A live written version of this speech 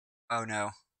Oh no.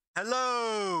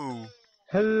 Hello!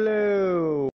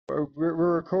 Hello. We're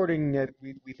recording.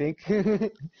 We think.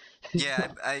 Yeah,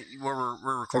 we're Okay.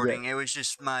 recording. It was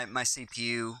just my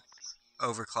CPU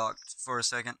overclocked for a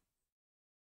second.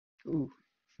 Ooh.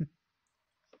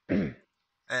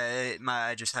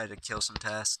 I just had to kill some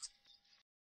tasks.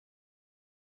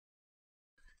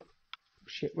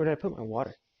 Shit. Where did I put my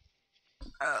water?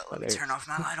 Oh, Let me there it turn is. off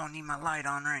my light. I don't need my light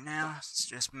on right now. It's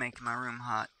just making my room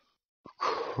hot.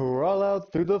 Crawl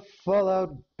out through the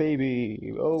fallout,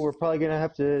 baby. Oh, we're probably gonna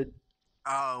have to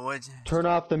Oh, what? turn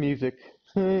off the music.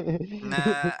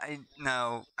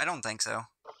 No, I don't think so.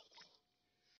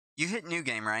 You hit new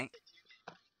game, right?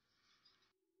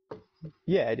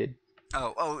 Yeah, I did.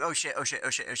 Oh shit, oh shit, oh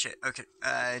shit, oh shit. Okay.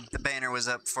 The banner was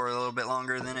up for a little bit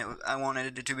longer than I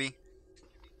wanted it to be.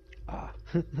 Ah.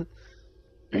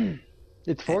 Its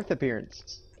Eh, fourth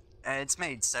appearance. It's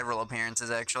made several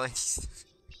appearances actually.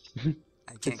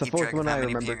 I It's can't the keep fourth track of one how I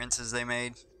many remember. appearances they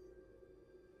made.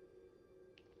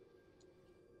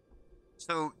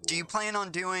 So, do you plan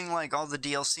on doing like all the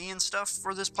DLC and stuff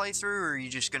for this playthrough, or are you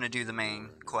just gonna do the main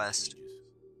quest?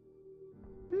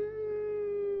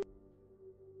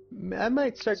 I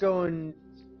might start going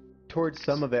towards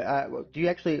some of it. Do you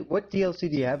actually? What DLC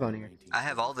do you have on here? I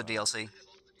have all the DLC.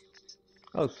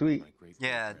 Oh, sweet.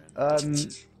 Yeah, Um,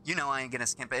 you know I ain't gonna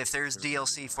skimp it. If there's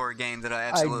DLC for a game that I I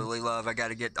absolutely love, I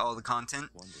gotta get all the content.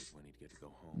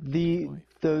 any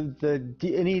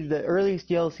the earliest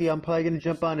DLC I'm probably gonna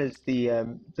jump on is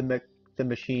the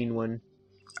machine one,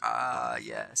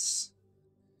 Yes.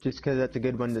 just because that's a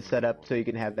good one to set up so you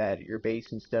can have that at your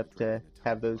base and stuff to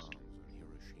have those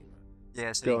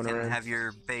Yeah, so you going can around. have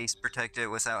your base protected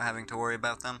without having to worry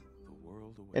about them.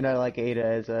 And I like Ada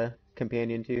as a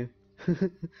companion too,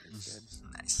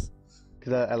 Nice.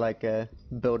 because I like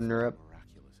building her up,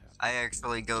 I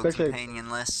actually go especially.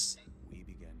 companionless.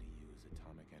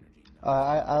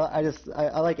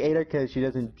 I like Ada because she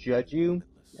doesn't judge you,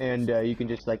 and you can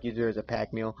just like use her as a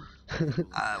pack mule.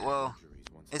 Well,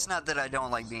 it's not that I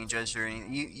don't like being judged or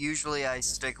anything. Usually I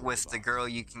stick with the girl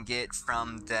you can get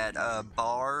from that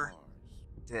bar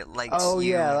that likes Oh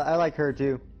yeah, you. I like her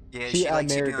too. Yeah, She she I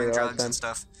likes you married doing her all the drugs and time.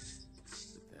 stuff.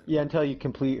 Yeah, until you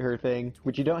complete her thing,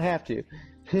 which you don't have to.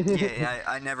 Yeah,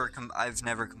 I've never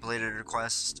completed a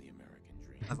quest.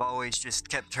 I've always just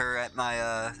kept her at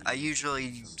my. I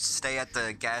usually stay at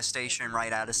the gas station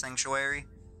right out of Sanctuary.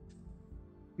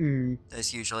 Mm,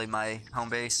 That's usually my home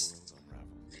base.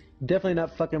 definitely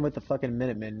not fucking with the fucking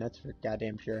Minutemen. That's for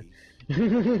goddamn sure.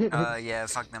 Yeah,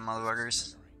 fuck them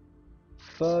motherfuckers.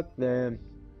 Fuck them.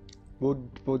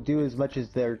 We'll do as much as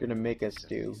they're gonna make us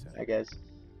do, I guess.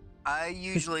 I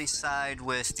usually side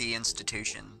with the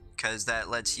institution because that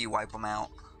lets you wipe them out.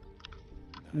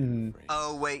 Mm.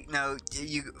 Oh wait, no.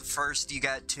 You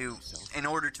got to, in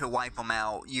order to wipe them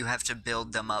out, you have to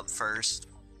build them up first.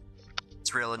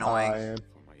 It's real annoying. Yeah.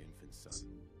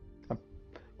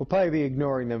 We'll probably be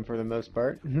ignoring them for the most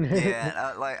part.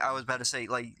 Yeah, like I was about to say,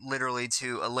 like literally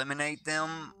to eliminate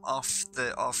them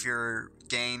off your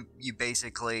game, you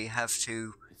basically have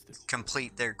to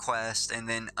complete their quest and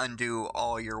then undo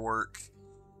all your work.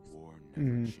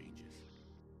 Mm.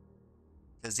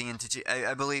 Because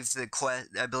I believe the quest,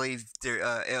 I believe there,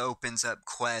 it opens up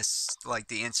quests like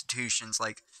the institutions,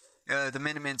 like the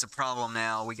Minutemen's a problem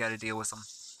now. We got to deal with them.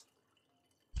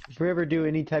 If we ever do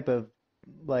any type of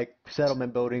like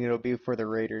settlement building, it'll be for the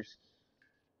raiders.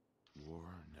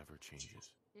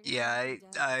 Yeah,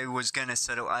 I was gonna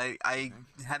settle. I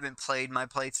haven't played my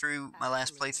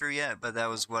last playthrough yet, but that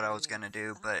was what I was gonna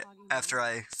do. But after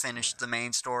I finished the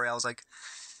main story, I was like,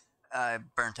 I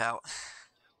burnt out.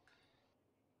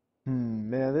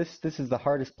 Man, this is the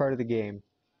hardest part of the game.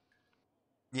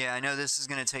 Yeah, I know this is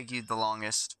gonna take you the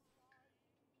longest.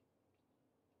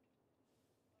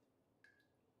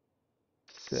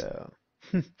 So,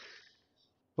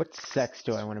 what sex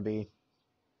do I want to be?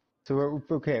 So we're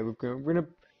okay.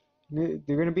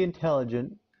 They're gonna be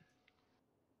intelligent,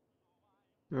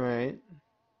 right?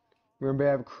 We're gonna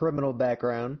have a criminal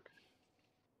background.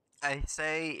 I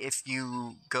say if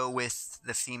you go with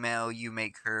the female, you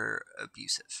make her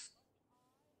abusive.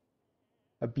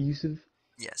 Abusive.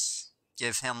 Yes,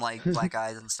 give him like black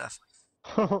eyes and stuff.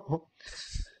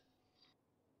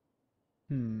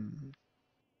 Hmm.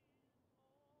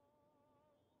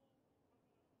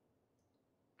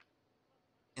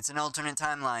 It's an alternate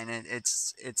timeline.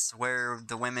 It's where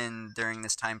the women during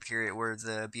this time period were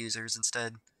the abusers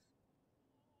instead.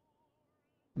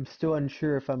 I'm still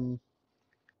unsure if I'm.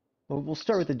 Well, we'll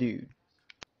start with the dude.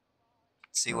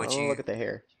 See what We'll you. look at the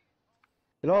hair.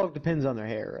 It all depends on their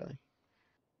hair, really.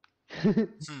 Alright,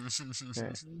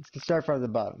 let's start from the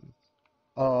bottom.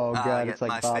 Oh Ah, God, yeah, it's my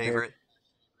like Bob hair. favorite.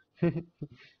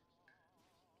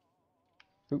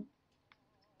 Oop,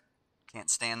 Can't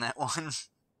stand that one.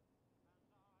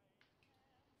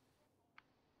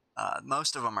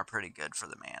 Most of them are pretty good for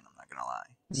the man. I'm not gonna lie.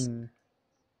 mm,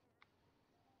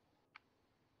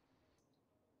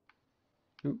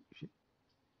 oop, shit.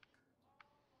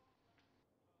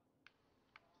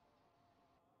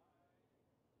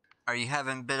 Are you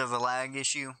having a bit of a lag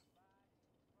issue?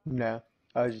 No,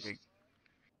 I was just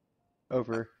Okay,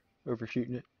 uh,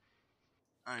 overshooting it.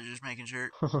 I was just making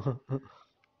sure.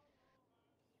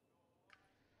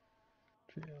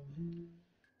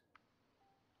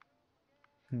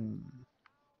 Hmm.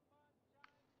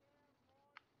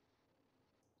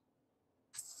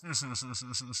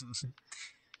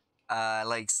 I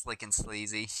like slick and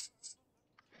sleazy.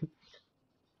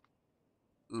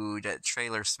 Ooh, that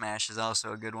trailer smash is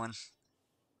also a good one.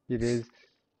 It is.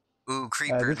 Ooh,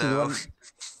 creeper This is the though. one.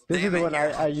 This is Damn the it, one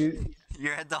I use.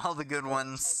 you're at all the good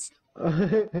ones.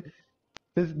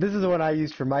 This is the one I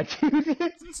use for my dude.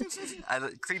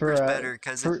 Creeper's for better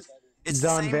because for it's the Don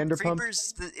same. Vanderpump.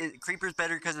 Creeper's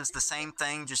better because it's the same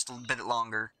thing, just a bit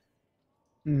longer.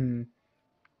 Mm,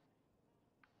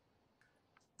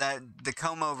 That the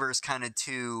comb over is kind of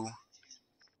too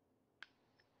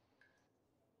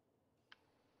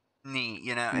neat,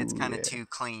 you know. It's ooh kind of yeah, too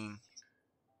clean.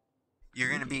 yeah,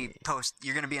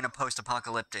 You're gonna be in a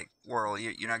post-apocalyptic world.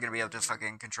 You're not gonna be able to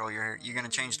fucking control your hair. You're gonna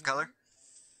change the color.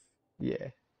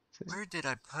 yeah. So, Where did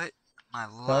I put my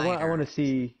so I want lighter? to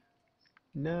see.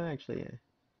 No, actually, yeah.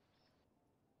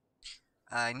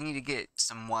 I need to get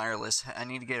some wireless. I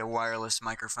need to get a wireless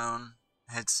microphone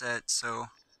headset so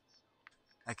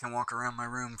I can walk around my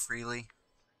room freely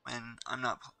when I'm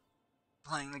not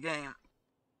playing the game.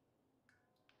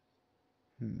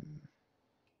 Hmm.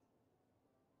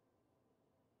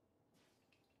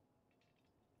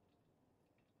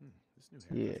 This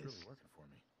new haircut's really Yes. working for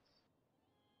me.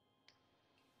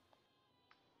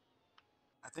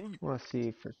 I think I want to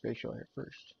see for facial hair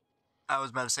first. I was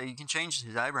about to say you can change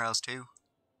his eyebrows too.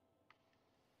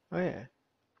 Oh yeah.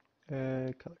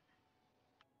 Color.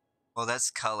 Well, that's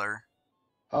color.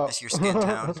 Oh. That's your skin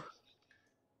tone.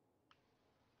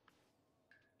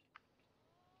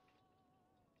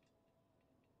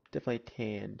 Definitely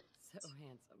tanned. So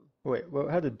handsome. Wait, well,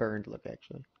 how did burned look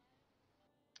actually?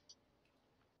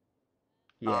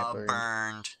 Yeah, burned.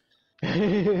 Burned.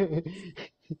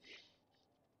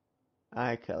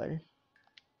 Eye color.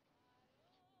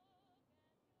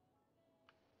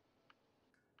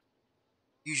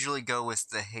 Usually go with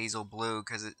the hazel blue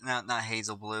because it not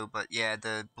hazel blue, but yeah,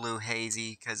 the blue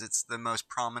hazy because it's the most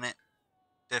prominent,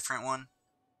 different one.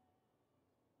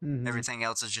 Mm-hmm. Everything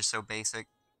else is just so basic.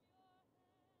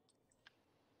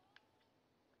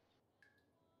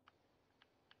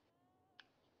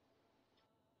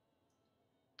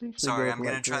 Actually go Sorry, with I'm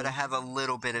gonna light try to gray. have a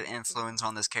little bit of influence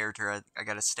on this character. I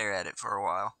gotta stare at it for a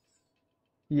while.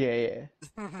 Yeah, yeah.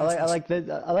 I like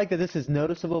that this is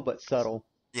noticeable but subtle.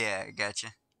 Yeah,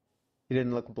 gotcha. He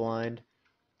didn't look blind.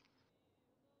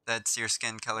 That's your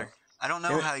skin Oh, color. I don't know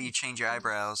damn it. how you change your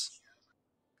eyebrows.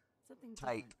 Something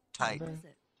different. Type, type. What Eyebrow. is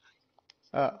it?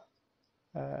 Oh,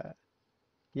 uh,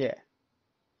 yeah.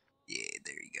 Yeah,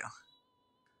 there you go.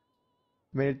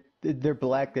 I mean, they're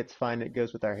black. That's fine. It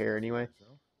goes with our hair anyway.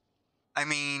 So, I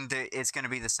mean, it's gonna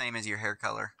be the same as your hair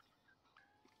color.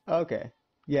 Okay.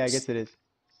 Yeah, I guess it is.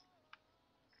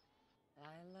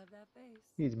 I love that face.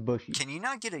 He's bushy. Can you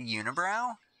not get a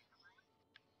unibrow?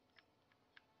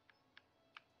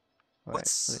 Wait,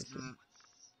 let What's me see.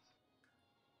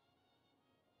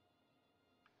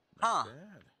 not huh?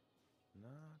 bad.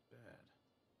 Not bad.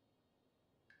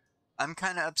 I'm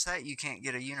kind of upset you can't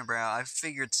get a unibrow. I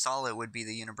figured solid would be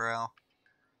the unibrow.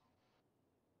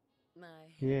 My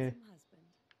Yeah. handsome husband.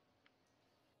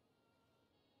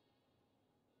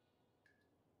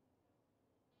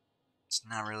 It's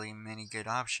not really many good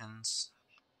options.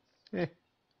 Eh,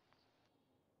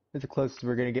 that's the closest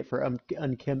we're gonna get for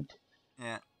unkempt.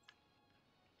 Yeah,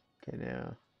 Okay,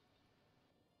 now.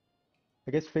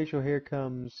 I guess facial hair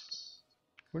comes.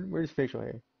 Where's facial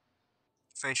hair?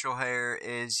 facial hair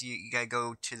is you gotta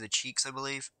go to the cheeks, I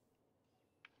believe.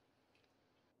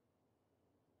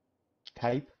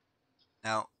 Type?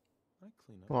 No. I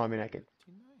clean up Well, I my mean, I hair could.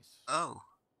 pretty nice. Oh.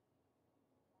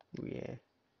 Oh, yeah.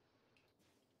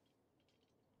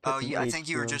 Got Oh, some I age think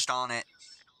you to were him. just on it.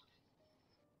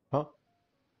 Huh?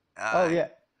 Oh, Uh, yeah.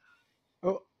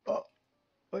 Oh, oh,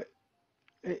 wait,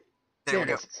 wait. there There we it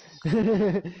go. is.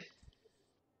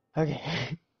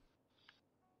 Okay.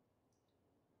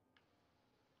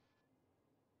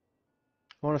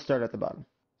 I want to start at the bottom.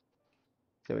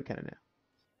 So we kind of know.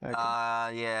 Okay.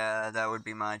 Yeah, that would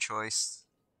be my choice.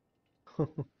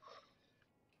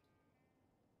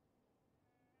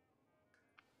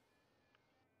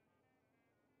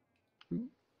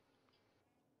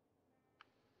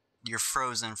 You're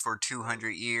frozen for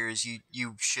 200 years.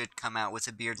 You should come out with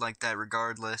a beard like that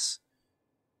regardless.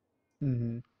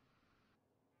 Mm-hmm.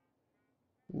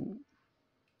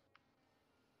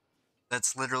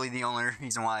 That's literally the only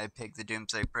reason why I picked the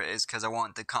Doomsday Print is because I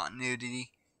want the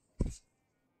continuity.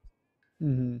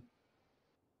 Mm-hmm.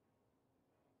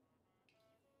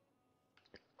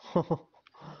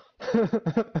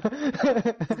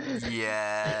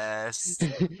 Yes.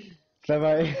 So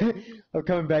I'm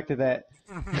coming back to that.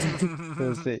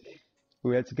 Let's see.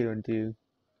 Ooh, that's a good one too.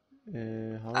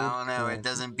 Hold I don't know. It tab.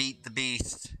 doesn't beat the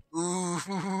beast.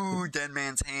 Ooh, Dead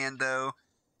Man's Hand though.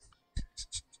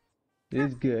 It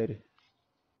is good,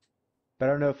 but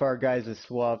I don't know if our guy's as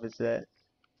suave as that.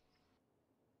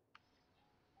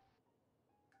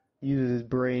 Uses his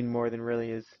brain more than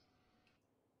really is.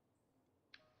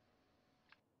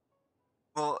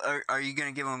 Well, are you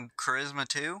gonna give him charisma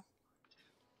too?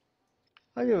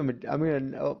 I'll give him a. I'm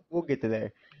gonna. Oh, we'll get to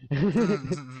there.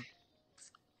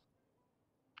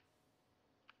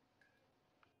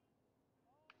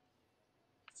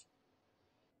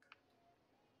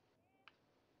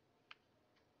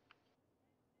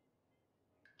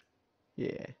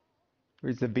 Yeah.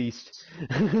 Where's the beast?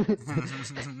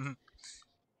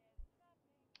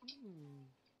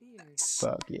 Beard.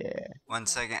 Fuck yeah. 1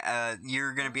 second.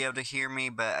 You're gonna be able to hear me,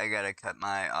 but I gotta cut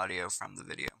my audio from the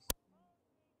video.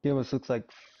 He almost looks like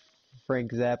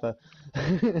Frank Zappa.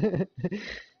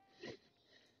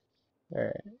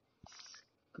 Alright.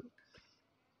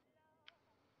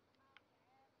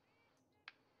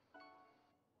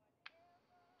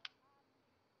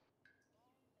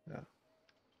 Oh.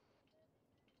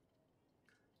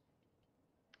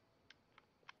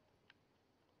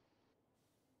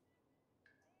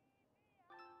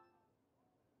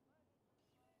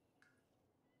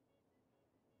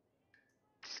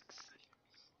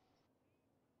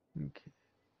 Okay.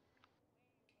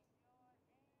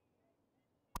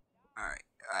 All right.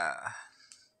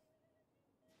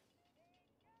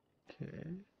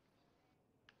 Okay.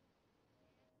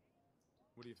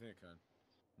 What do you think, hon?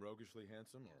 Roguishly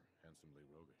handsome or handsomely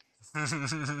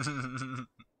roguish?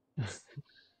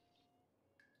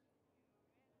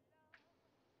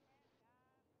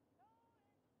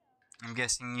 I'm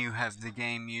guessing you have the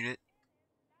game muted.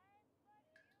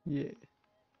 Yeah.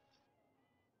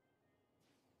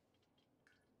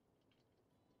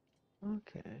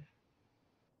 Okay.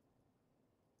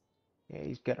 Yeah,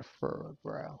 he's got a furrowed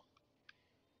brow.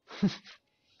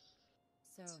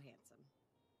 So handsome.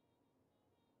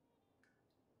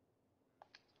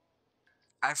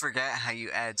 I forget how you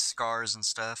add scars and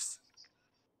stuff.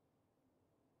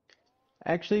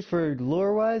 Actually, for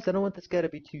lore-wise, I don't want this guy to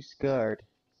be too scarred.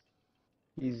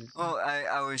 He's Well,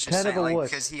 I was just kind of saying a like wuss.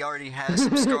 because he already has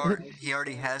some scar. He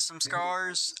already has some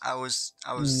scars. I was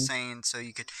Mhm. saying so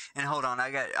you could. And hold on,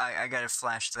 I gotta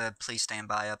flash the please stand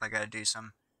by up. I gotta do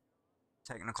some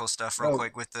technical stuff real Oh,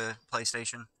 quick with the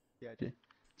PlayStation. gotcha.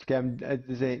 Okay,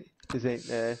 this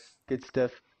ain't good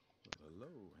stuff. Well,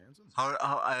 hello,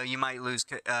 handsome. You might lose.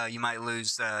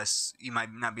 You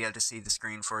might not be able to see the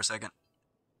screen for a second.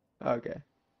 Okay.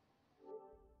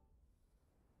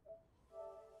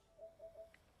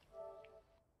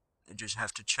 I just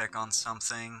have to check on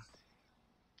something.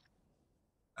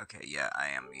 Okay, yeah, I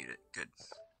am muted. Good.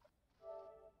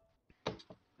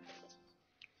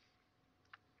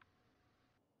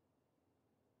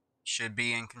 Should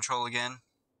be in control again.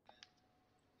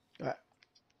 Uh,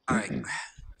 All right.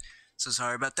 So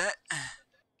sorry about that.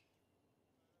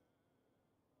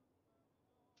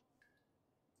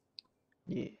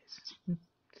 yes.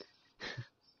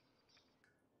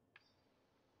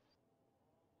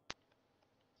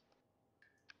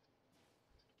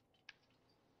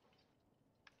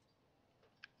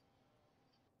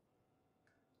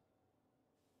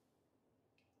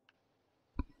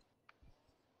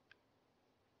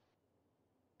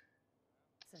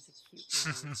 Such a cute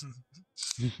nose.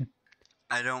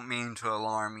 I don't mean to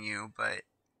alarm you, but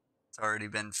it's already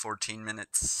been 14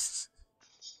 minutes.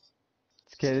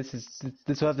 Okay, this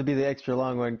will have to be the extra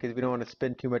long one because we don't want to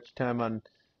spend too much time on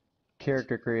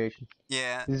character creation.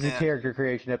 Yeah, This is a yeah. character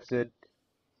creation episode.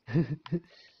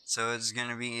 So it's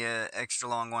gonna be a extra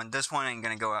long one. This one ain't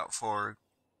gonna go out for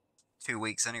 2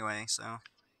 weeks anyway. So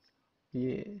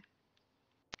Yeah.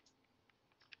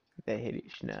 That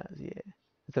hideous schnoz, yeah.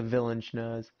 It's a villain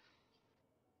schnoz.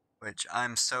 which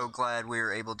I'm so glad we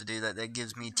were able to do that. That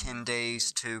gives me 10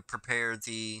 days to prepare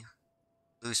the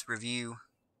loose review.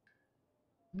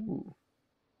 Ooh.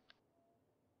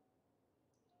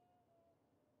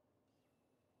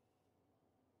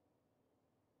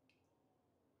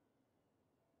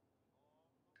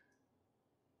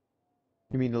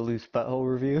 You mean the loose butthole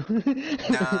review?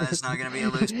 No, it's not gonna be a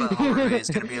loose butthole review. It's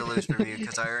gonna be a loose review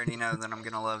because I already know that I'm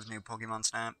gonna love new Pokemon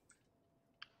Snap.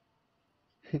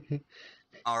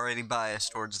 Already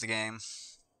biased towards the game.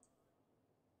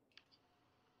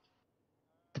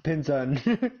 Depends on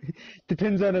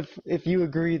depends on if you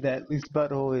agree that loose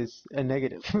butthole is a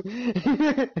negative.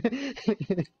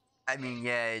 I mean,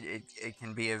 yeah, it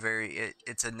can be a very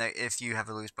it's a if you have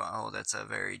a loose butthole, that's a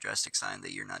very drastic sign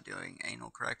that you're not doing anal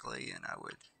correctly, and I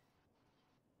would.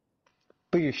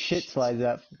 But your shit slides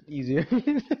out easier.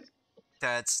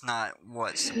 That's not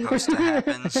what's supposed to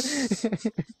happen.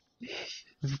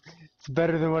 It's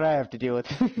better than what I have to deal with.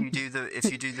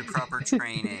 If you do the proper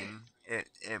training, it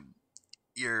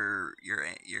your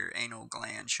anal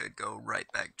gland should go right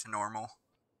back to normal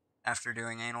after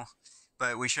doing anal.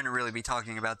 But we shouldn't really be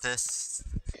talking about this.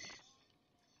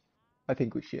 I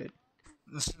think we should.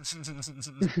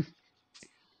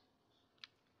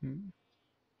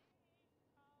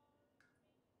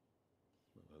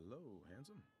 Well, hello,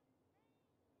 handsome.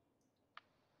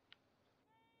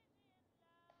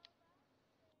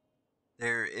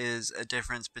 There is a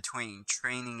difference between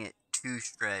training it to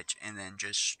stretch and then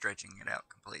just stretching it out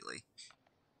completely.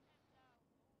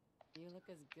 You look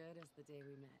as good as the day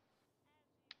we met.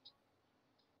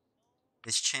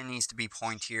 His chin needs to be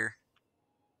pointier.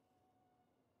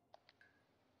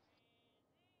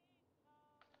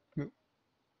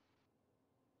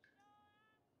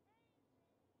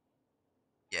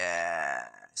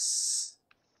 Yes.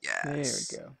 Yes.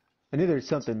 There we go. I knew there was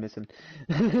something missing.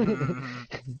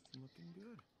 Looking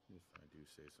good, if I do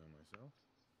say so myself.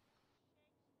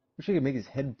 Wish I could make his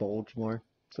head bulge more.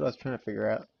 That's what I was trying to figure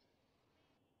out.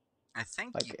 I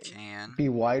think you Like, can. be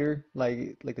wider,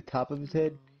 like the top of his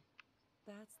head.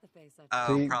 Oh, that's the face I Oh,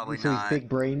 So, pictured. probably so he's not. big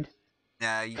brained.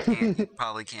 No, you can't. You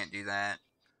probably can't do that.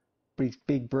 But he's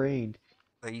big brained.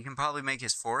 But you can probably make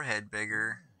his forehead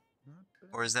bigger. Not bad.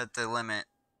 Or is that the limit?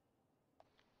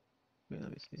 Wait, let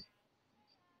me see.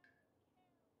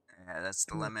 Yeah, that's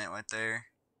the limit right there.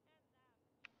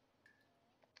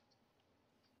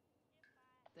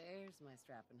 There's my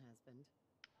strapping husband.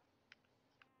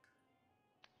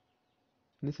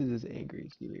 This is as angry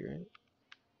as you, right?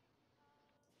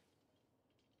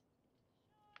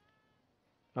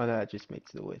 Oh, no, it just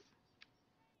makes the width.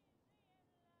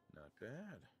 Not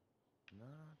bad.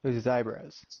 Not. It was his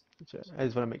eyebrows. I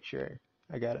just want to make sure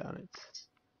I got it on it.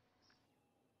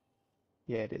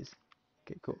 Yeah, it is.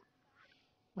 Okay, cool.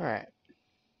 All right.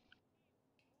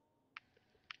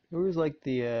 It was like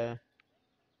the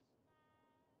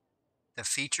The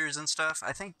features and stuff.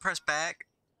 I think press back.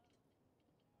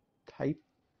 type.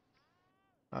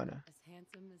 Oh no. As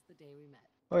handsome as the day we met.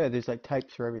 Oh yeah, there's like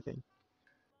types for everything.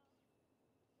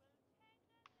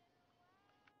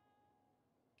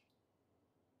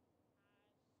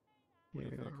 What do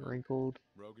you Yeah, think, huh? wrinkled.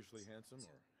 Roguishly handsome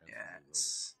or handsomely roguish?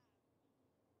 Yes.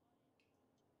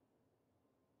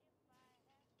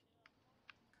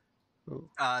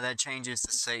 Oh, That changes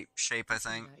the shape, I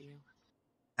think. About you.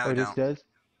 No, oh, this don't. does.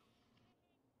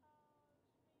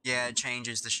 Yeah, it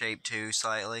changes the shape too,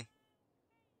 slightly.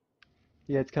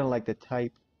 Yeah, it's kind of like the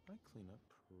type I clean up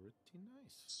pretty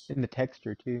nice. and the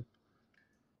texture too.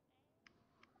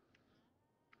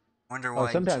 Wonder Oh,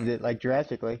 why you sometimes can't. it like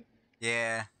drastically.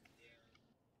 Yeah.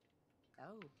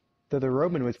 Oh, Though the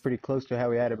Roman was pretty close to how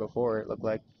we had it before. It looked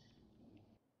like.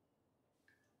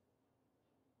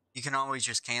 You can always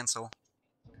just cancel.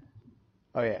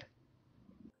 Oh yeah.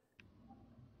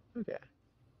 Okay.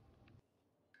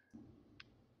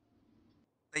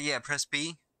 But yeah, press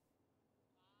B.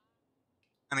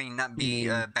 I mean, not You B,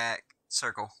 mean? back,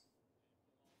 circle.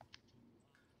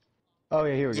 Oh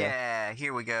yeah, here we go. Yeah,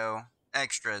 here we go.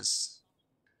 Extras.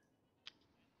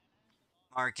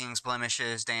 Markings,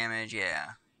 blemishes, damage,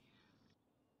 yeah.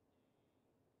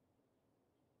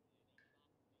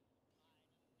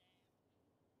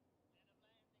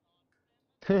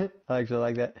 I actually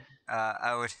like that.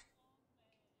 I would,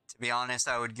 to be honest,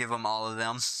 I would give them all of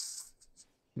them.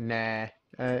 Nah,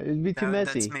 it'd be too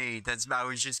That's messy. me. I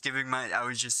was just giving I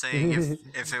was just saying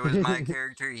if it was my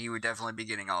character, he would definitely be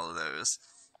getting all of those.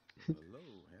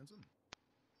 Hello, handsome.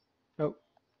 Oh,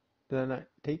 did I not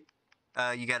take?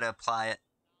 You gotta apply it.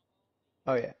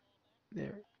 Oh yeah,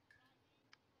 there.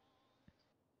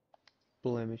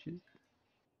 Blemishes.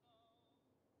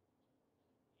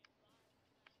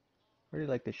 Where do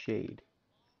you like the shade?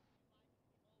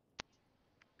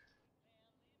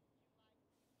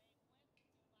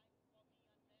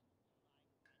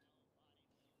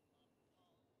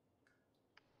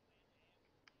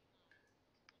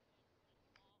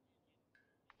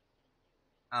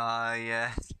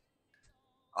 Yeah.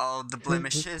 All the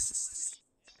blemishes.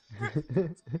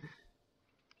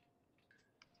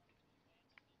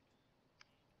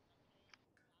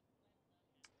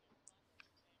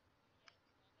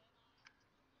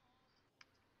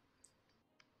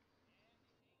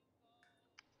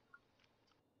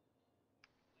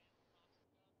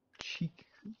 Cheek.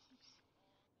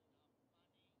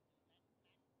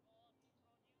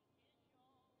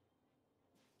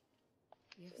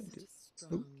 You have such a Oh,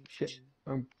 strong shit. chin.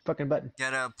 Wrong fucking button.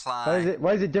 Gotta Why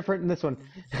apply. is it different in this one?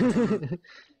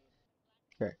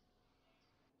 Okay.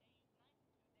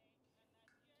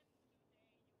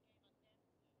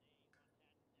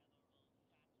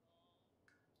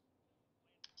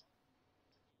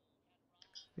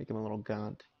 Make him a little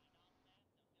gaunt.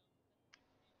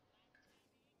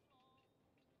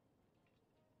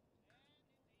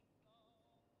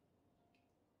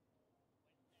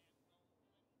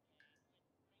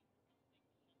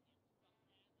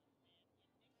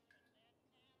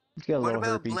 He's got a What little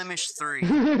about herpes. Blemish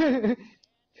 3?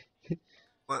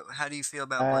 How do you feel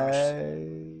about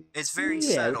Blemish? It's very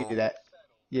Yeah, we can do subtle. that.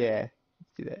 Yeah,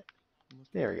 let's do that. Look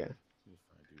There we at go. it, if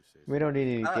I do say We so don't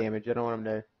need any Uh, damage. I don't want him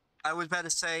to. I was about to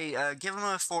say, give him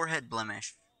a forehead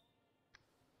blemish.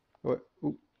 What?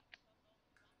 Ooh,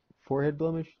 forehead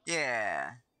blemish?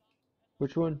 Yeah.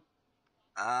 Which one?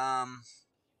 Um,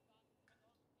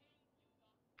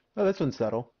 Oh, this one's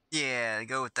subtle. yeah,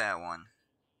 go with that one.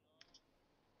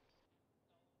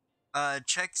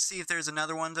 Check to see if there's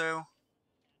another one, though.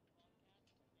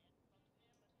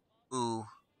 Ooh.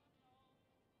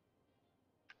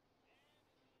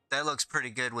 That looks pretty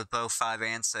good with both 5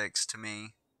 and 6 to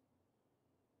me.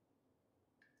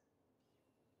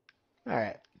 All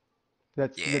right,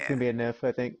 that's Yeah. gonna be enough,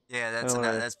 I think. Yeah, I that's don't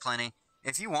enough. wanna. That's plenty.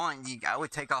 If you want, I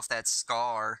would take off that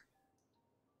scar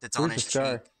that's on Where's the his cheek.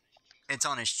 scar? It's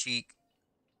on his cheek.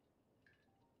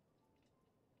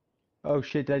 Oh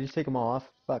shit! Did I just take them all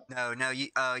off? Fuck. No, no, you.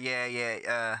 Oh, yeah,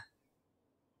 yeah.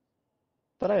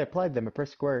 Thought I applied them. I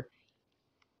pressed square.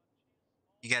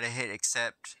 You gotta hit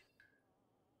accept.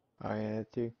 Oh yeah,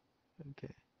 that too.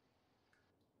 Okay.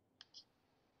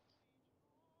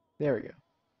 There we go.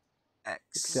 X.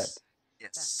 Accept.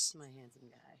 Yes. That's my handsome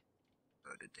guy.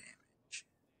 Go to damage.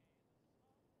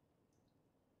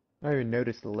 I don't even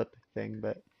noticed the lip thing,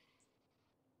 but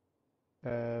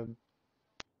um,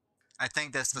 I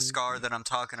think that's the scar that I'm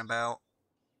talking about.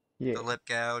 The yeah, lip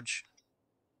gouge.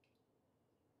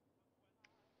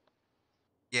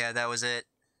 Yeah, that was it.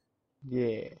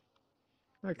 yeah.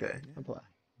 Okay, Good. Yeah, apply.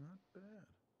 not bad.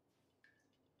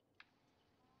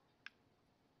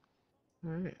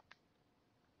 All right.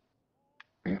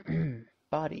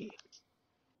 Body.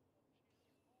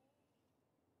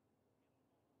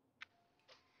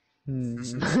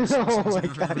 Oh my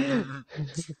god.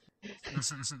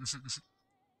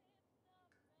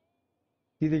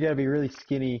 Either gotta be really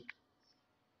skinny.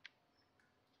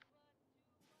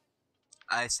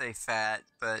 I say fat,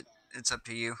 but it's up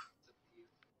to you.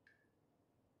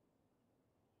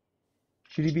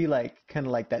 Should he be like kind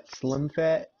of like that slim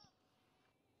fat,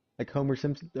 like Homer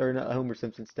Simpson, or not Homer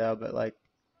Simpson style, but like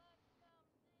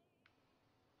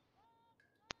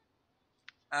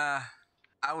Uh,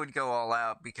 I would go all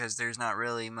out because there's not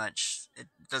really much. It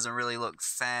doesn't really look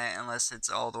fat unless it's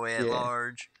all the way at yeah.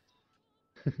 large.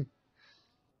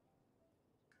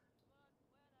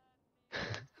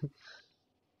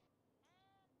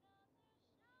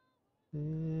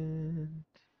 And,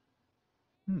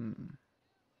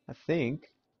 I think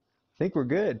we're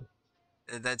good.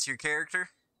 That's your character?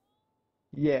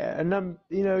 Yeah, and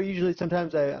usually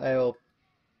sometimes I'll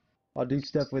do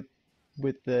stuff with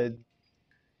the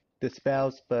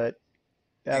spouse, but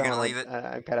I You're don't gonna leave want it? to.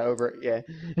 I'm kind of over it. Yeah,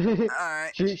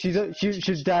 Alright. she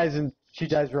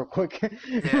dies real quick.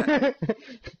 Yeah.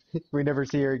 We never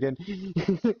see her again.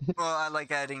 Well, I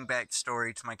like adding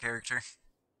backstory to my character.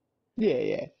 Yeah,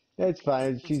 yeah, that's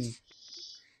fine. She's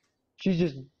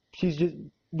just she's just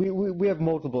we have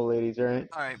multiple ladies, all right?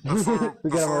 Alright, We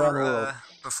got them around the world.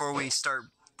 before we start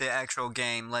the actual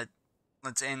game,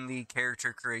 let's end the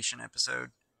character creation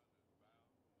episode.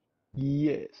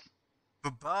 Yes. Bye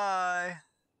bye.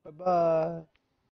 Bye bye.